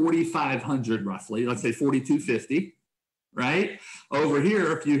 That's 4,500 roughly. Let's say 4,250. Right. Over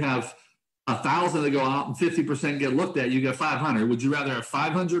here, if you have 1,000 that go out and 50% get looked at, you get 500. Would you rather have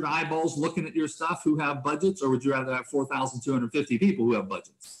 500 eyeballs looking at your stuff who have budgets, or would you rather have 4,250 people who have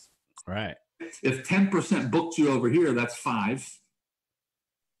budgets? Right. If 10% booked you over here, that's 5.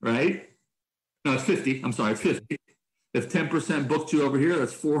 Right. No, it's 50. I'm sorry, it's 50. If 10% booked you over here,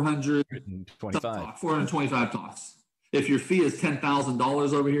 that's 425 talks. If your fee is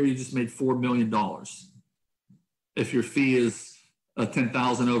 $10,000 over here, you just made $4 million. If your fee is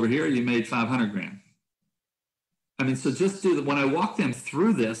 $10,000 over here, you made 500 grand. I mean, so just when I walk them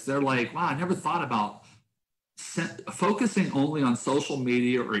through this, they're like, wow, I never thought about focusing only on social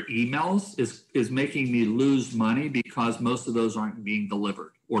media or emails is making me lose money, because most of those aren't being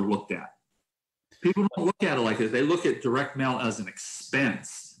delivered or looked at. People don't look at it like this. They look at direct mail as an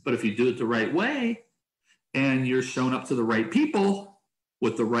expense. But if you do it the right way and you're showing up to the right people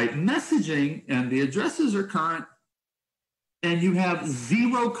with the right messaging and the addresses are current and you have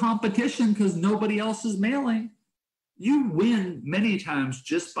zero competition because nobody else is mailing, you win many times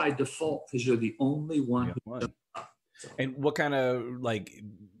just by default, because you're the only one who does it. And what kind of, like,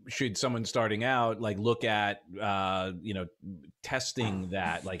 should someone starting out like look at testing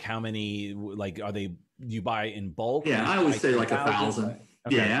that? Like, how many, like, you buy in bulk? Yeah, I always say like 1,000. Okay.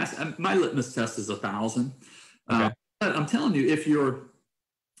 Yeah, my litmus test is 1,000. Okay. But I'm telling you, if you're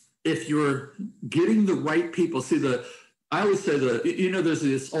getting the right people, I always say there's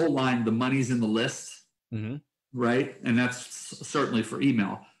this old line, the money's in the list, right? And that's certainly for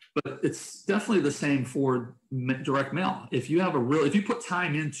email. But it's definitely the same for direct mail. If you put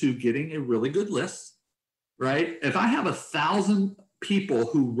time into getting a really good list, right? If I have 1,000 people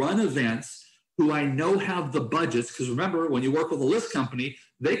who run events who I know have the budgets, because remember, when you work with a list company,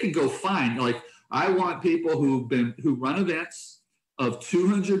 they can go find, like, I want people who run events of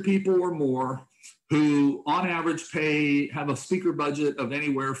 200 people or more, who on average have a speaker budget of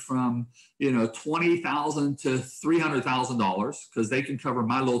anywhere from $20,000 to $300,000, because they can cover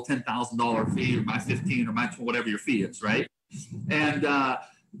my little $10,000 fee, or my 15, or my whatever your fee is, right? And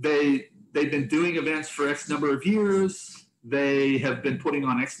they've been doing events for X number of years. They have been putting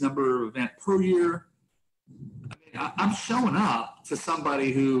on X number of events per year. I mean, I'm showing up to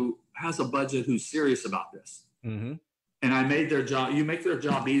somebody who has a budget, who's serious about this. And I made their job. You make their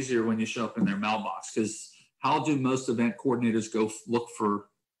job easier when you show up in their mailbox, because how do most event coordinators go look for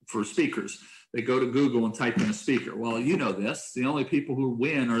speakers? They go to Google and type in a speaker. Well, you know this. The only people who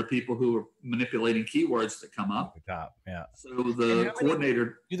win are people who are manipulating keywords that come up. The top, yeah. So the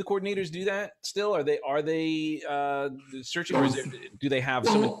coordinator. Do the coordinators do that still? Are they searching, or do they have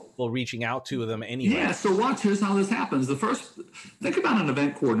some people reaching out to them anyway? Yeah. So here's how this happens. Think about an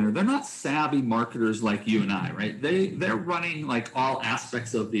event coordinator. They're not savvy marketers like you and I, right? They're running like all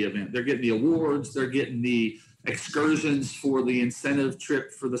aspects of the event. They're getting the awards. They're getting the excursions for the incentive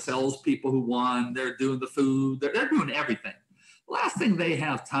trip for the salespeople who won. They're doing the food. They're doing everything. The last thing they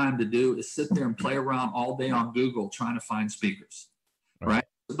have time to do is sit there and play around all day on Google trying to find speakers, right?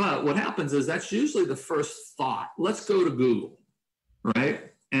 But what happens is that's usually the first thought. Let's go to Google,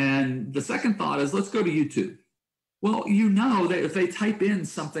 right? And the second thought is let's go to YouTube. Well, you know that if they type in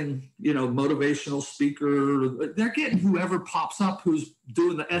something, motivational speaker, they're getting whoever pops up who's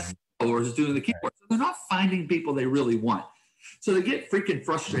doing the SEO or is doing the keyboard. So they're not finding people they really want. So they get freaking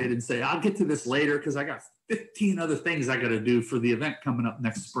frustrated and say, I'll get to this later because I got 15 other things I got to do for the event coming up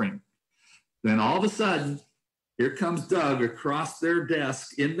next spring. Then all of a sudden, here comes Doug across their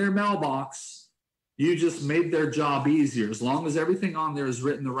desk in their mailbox. You just made their job easier. As long as everything on there is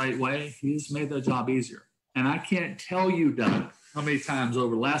written the right way, you just made their job easier. And I can't tell you, Doug, how many times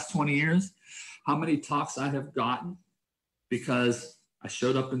over the last 20 years, how many talks I have gotten because I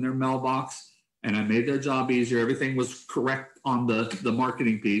showed up in their mailbox and I made their job easier. Everything was correct on the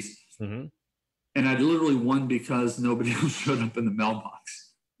marketing piece. Mm-hmm. And I literally won because nobody else showed up in the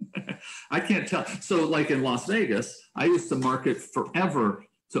mailbox. I can't tell. So like in Las Vegas, I used to market forever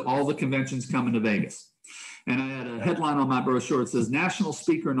to all the conventions coming to Vegas. And I had a headline on my brochure. It says, national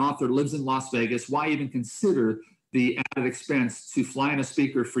speaker and author lives in Las Vegas. Why even consider the added expense to fly in a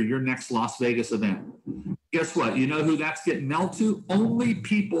speaker for your next Las Vegas event? Guess what? You know who that's getting mailed to? Only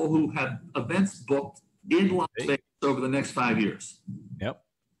people who have events booked in Las Vegas over the next 5 years. Yep.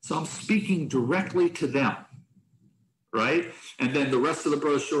 So I'm speaking directly to them, right? And then the rest of the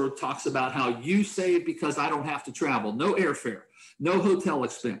brochure talks about how you save because I don't have to travel. No airfare. No hotel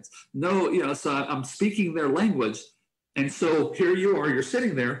expense, so I'm speaking their language. And so here you are, you're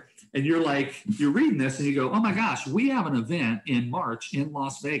sitting there and you're reading this and you go, oh my gosh, we have an event in March in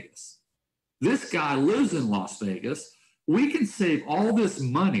Las Vegas. This guy lives in Las Vegas. We can save all this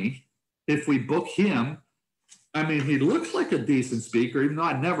money if we book him. I mean, he looks like a decent speaker, even though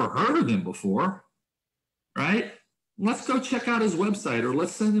I'd never heard of him before, right? Let's go check out his website, or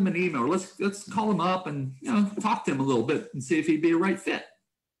let's send him an email, or let's call him up and talk to him a little bit and see if he'd be a right fit.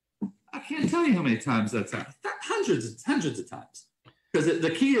 I can't tell you how many times that's happened. Hundreds of times. Because the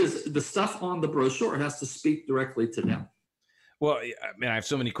key is the stuff on the brochure has to speak directly to them. Well, I mean, I have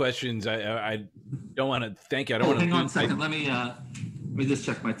so many questions. I don't want to thank you. I don't want to. Hang on a second. Let me just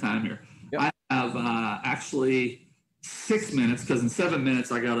check my time here. Yep. I have actually 6 minutes because in 7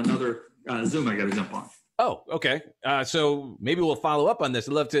 minutes I got another Zoom I got to jump on. Oh, okay. So maybe we'll follow up on this.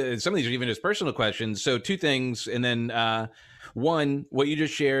 I'd love to, some of these are even just personal questions. So 2 things. And then one, what you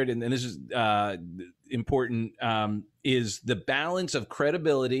just shared, and this is important, is the balance of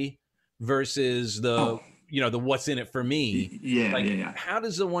credibility versus the what's in it for me. Yeah. How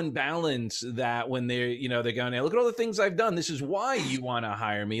does the one balance that when they're going, look at all the things I've done. This is why you want to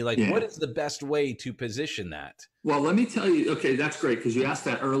hire me. What is the best way to position that? Well, let me tell you, okay, that's great. Because you asked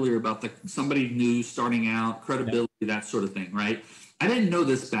that earlier about somebody new starting out, credibility, that sort of thing, right? I didn't know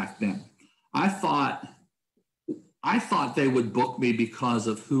this back then. I thought they would book me because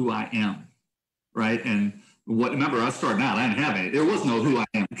of who I am, right? And remember, I was starting out, I didn't have any. There was no who I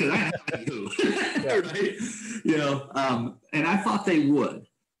am because I didn't have any who, right? And I thought they would.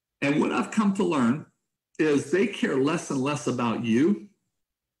 And what I've come to learn is they care less and less about you.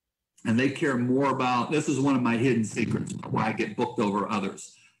 And they care more about, this is one of my hidden secrets, why I get booked over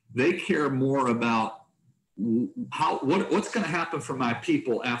others. They care more about what's going to happen for my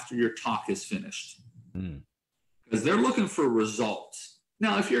people after your talk is finished. Because they're looking for results.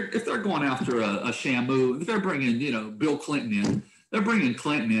 Now, if they're going after a Shamu, if they're bringing, Bill Clinton in, they're bringing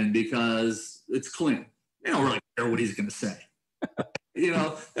Clinton in because it's Clinton. They don't really care what he's going to say.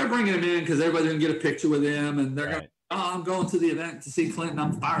 They're bringing him in because everybody's going to get a picture with him, and they're going to, I'm going to the event to see Clinton.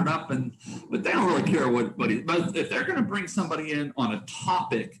 I'm fired up, but they don't really care what but if they're going to bring somebody in on a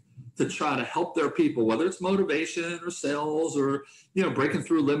topic to try to help their people, whether it's motivation or sales or, breaking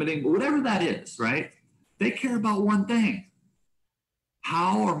through limiting, whatever that is, right? They care about one thing.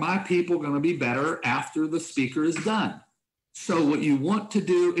 How are my people going to be better after the speaker is done? So what you want to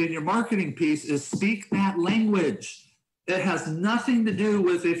do in your marketing piece is speak that language. It has nothing to do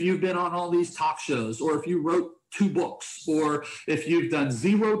with if you've been on all these talk shows or if you wrote 2 books or if you've done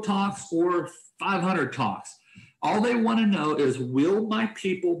 0 talks or 500 talks. All they want to know is, will my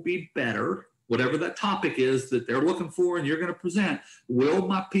people be better? Whatever that topic is that they're looking for and you're going to present, will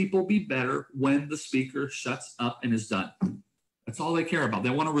my people be better when the speaker shuts up and is done? That's all they care about. They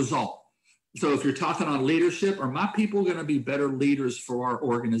want a result. So if you're talking on leadership, are my people going to be better leaders for our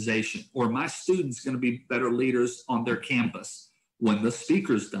organization? Or my students going to be better leaders on their campus when the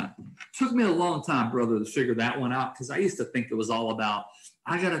speaker's done? Took me a long time, brother, to figure that one out, because I used to think it was all about,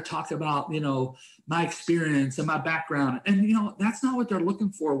 I got to talk about, my experience and my background. And, that's not what they're looking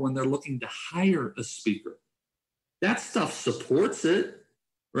for when they're looking to hire a speaker. That stuff supports it.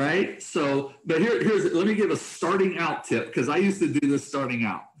 Right. So, but let me give a starting out tip, because I used to do this starting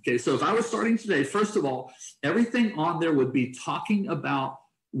out. Okay. So if I was starting today, first of all, everything on there would be talking about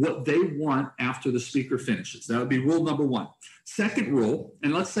what they want after the speaker finishes. That would be rule number one. Second rule,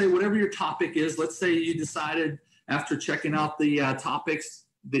 and let's say whatever your topic is, let's say you decided after checking out the topics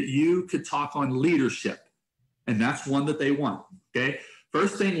that you could talk on leadership, and that's one that they want, okay?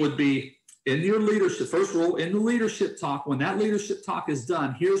 First thing would be in your leadership, first rule, in the leadership talk, when that leadership talk is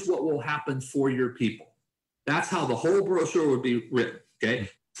done, here's what will happen for your people. That's how the whole brochure would be written, okay?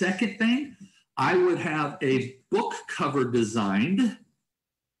 Second thing, I would have a book cover designed.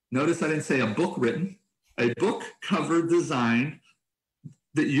 Notice I didn't say a book written, a book cover designed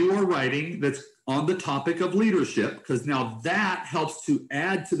that you are writing that's on the topic of leadership, because now that helps to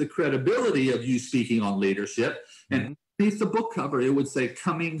add to the credibility of you speaking on leadership. And underneath the book cover, it would say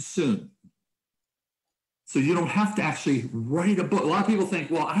coming soon. So you don't have to actually write a book. A lot of people think,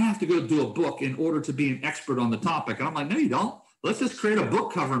 well, I have to go do a book in order to be an expert on the topic. And I'm like, no, you don't. Let's just create a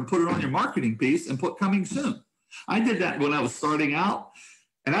book cover and put it on your marketing piece and put coming soon. I did that when I was starting out,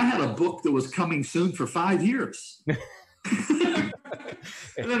 and I had a book that was coming soon for 5 years.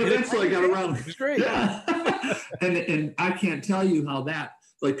 And then eventually I got around. It was great. Yeah. and I can't tell you how that,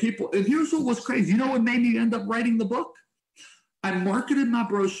 like people, and here's what was crazy. You know what made me end up writing the book? I marketed my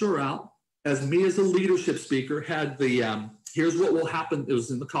brochure out as me as a leadership speaker, had the, here's what will happen. It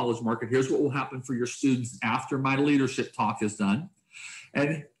was in the college market. Here's what will happen for your students after my leadership talk is done.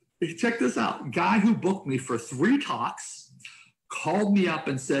 And check this out. Guy who booked me for 3 talks called me up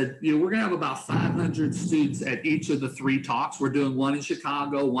and said, you know, we're going to have about 500 students at each of the 3 talks. We're doing one in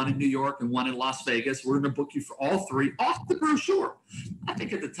Chicago, one in New York, and one in Las Vegas. We're going to book you for all 3 off the brochure. I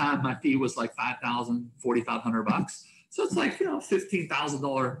think at the time my fee was like $5,000, $4,500. So it's like, you know,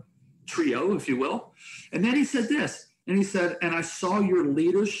 $15,000 trio, if you will. And then he said this, and he said, and I saw your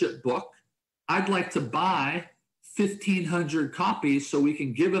leadership book. I'd like to buy 1,500 copies so we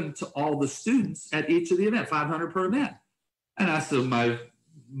can give them to all the students at each of the event, 500 per event. And I said, my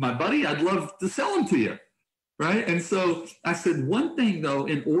buddy, I'd love to sell them to you, right? And so I said, one thing though,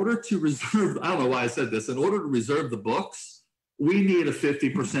 in order to reserve, I don't know why I said this, in order to reserve the books, we need a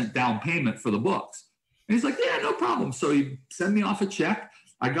 50% down payment for the books. And he's like, yeah, no problem. So he sent me off a check.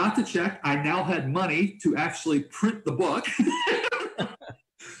 I got the check. I now had money to actually print the book.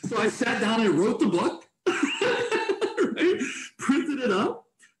 So I sat down and wrote the book, right? Printed it up,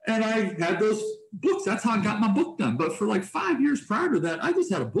 and I had those books. That's how I got my book done. But for like 5 years prior to that, I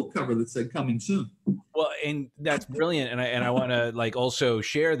just had a book cover that said coming soon. Well, and that's brilliant. And I want to like also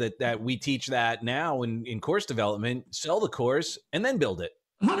share that we teach that now in course development. Sell the course and then build it.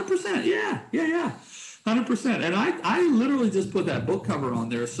 100%. Yeah. 100%. And I literally just put that book cover on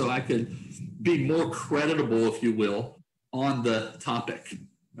there so I could be more creditable, if you will, on the topic,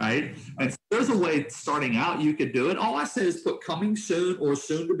 right? And so there's a way starting out you could do it. All I say is put coming soon or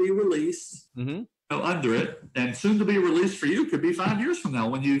soon to be released under it. And soon to be released for you could be 5 years from now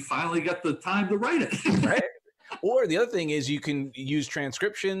when you finally get the time to write it. Right. Or the other thing is you can use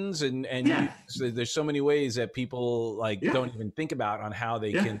transcriptions and there's so many ways that people don't even think about on how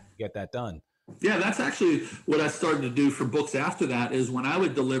they can get that done. Yeah, that's actually what I started to do for books after that is when I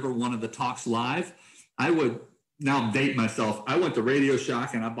would deliver one of the talks live, I would, now I'm dating myself, I went to Radio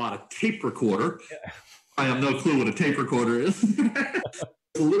Shack and I bought a tape recorder. I have no clue what a tape recorder is. It's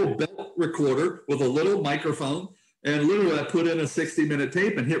a little belt recorder with a little microphone. And literally I put in a 60-minute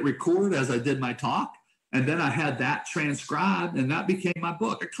tape and hit record as I did my talk. And then I had that transcribed and that became my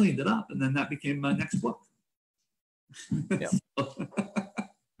book. I cleaned it up and then that became my next book. Yeah.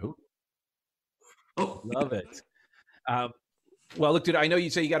 Love it. Well, look, dude, I know you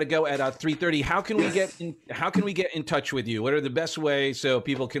say you got to go at 3:30. How can we get in touch with you? What are the best ways so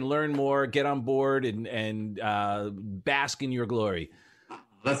people can learn more, get on board, and bask in your glory?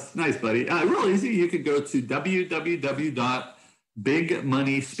 That's nice, buddy. Real easy. You could go to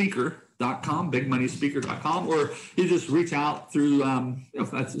www.bigmoneyspeaker.com, bigmoneyspeaker.com, or you just reach out through.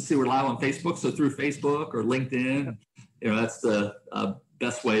 See, we're live on Facebook, so through Facebook or LinkedIn. That's the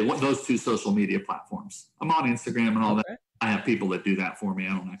best way. Those 2 social media platforms. I'm on Instagram and all that. I have people that do that for me. I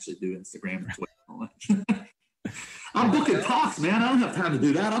don't actually do Instagram and Twitter and all that. I'm booking talks, man. I don't have time to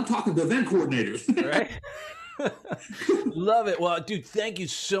do that. I'm talking to event coordinators. Right. Love it. Well, dude, thank you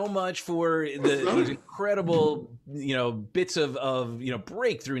so much for these incredible, bits of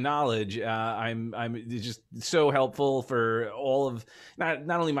breakthrough knowledge. I'm just so helpful for all of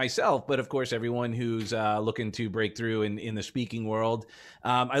not only myself, but of course everyone who's looking to break through in the speaking world.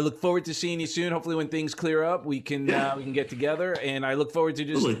 I look forward to seeing you soon. Hopefully, when things clear up, we can get together. And I look forward to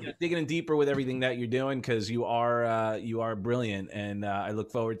just digging in deeper with everything that you're doing because you are brilliant, and I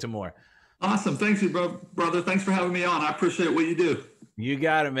look forward to more. Awesome. Thanks, you, brother. Thanks for having me on. I appreciate what you do. You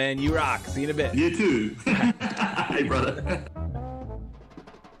got it, man. You rock. See you in a bit. You too. Hey, brother.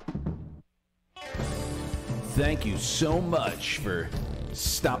 thank you so much for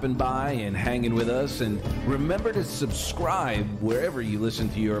stopping by and hanging with us. And remember to subscribe wherever you listen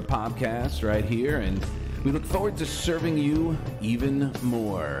to your podcast right here. And we look forward to serving you even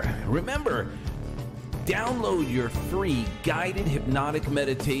more. Remember, download your free guided hypnotic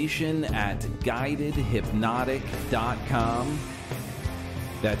meditation at guidedhypnotic.com.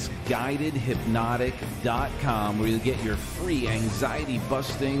 That's guidedhypnotic.com, where you'll get your free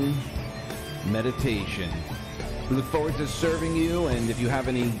anxiety-busting meditation. We look forward to serving you, and if you have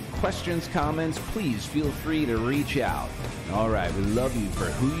any questions, comments, please feel free to reach out. All right, we love you for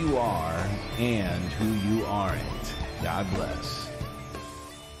who you are and who you aren't. God bless.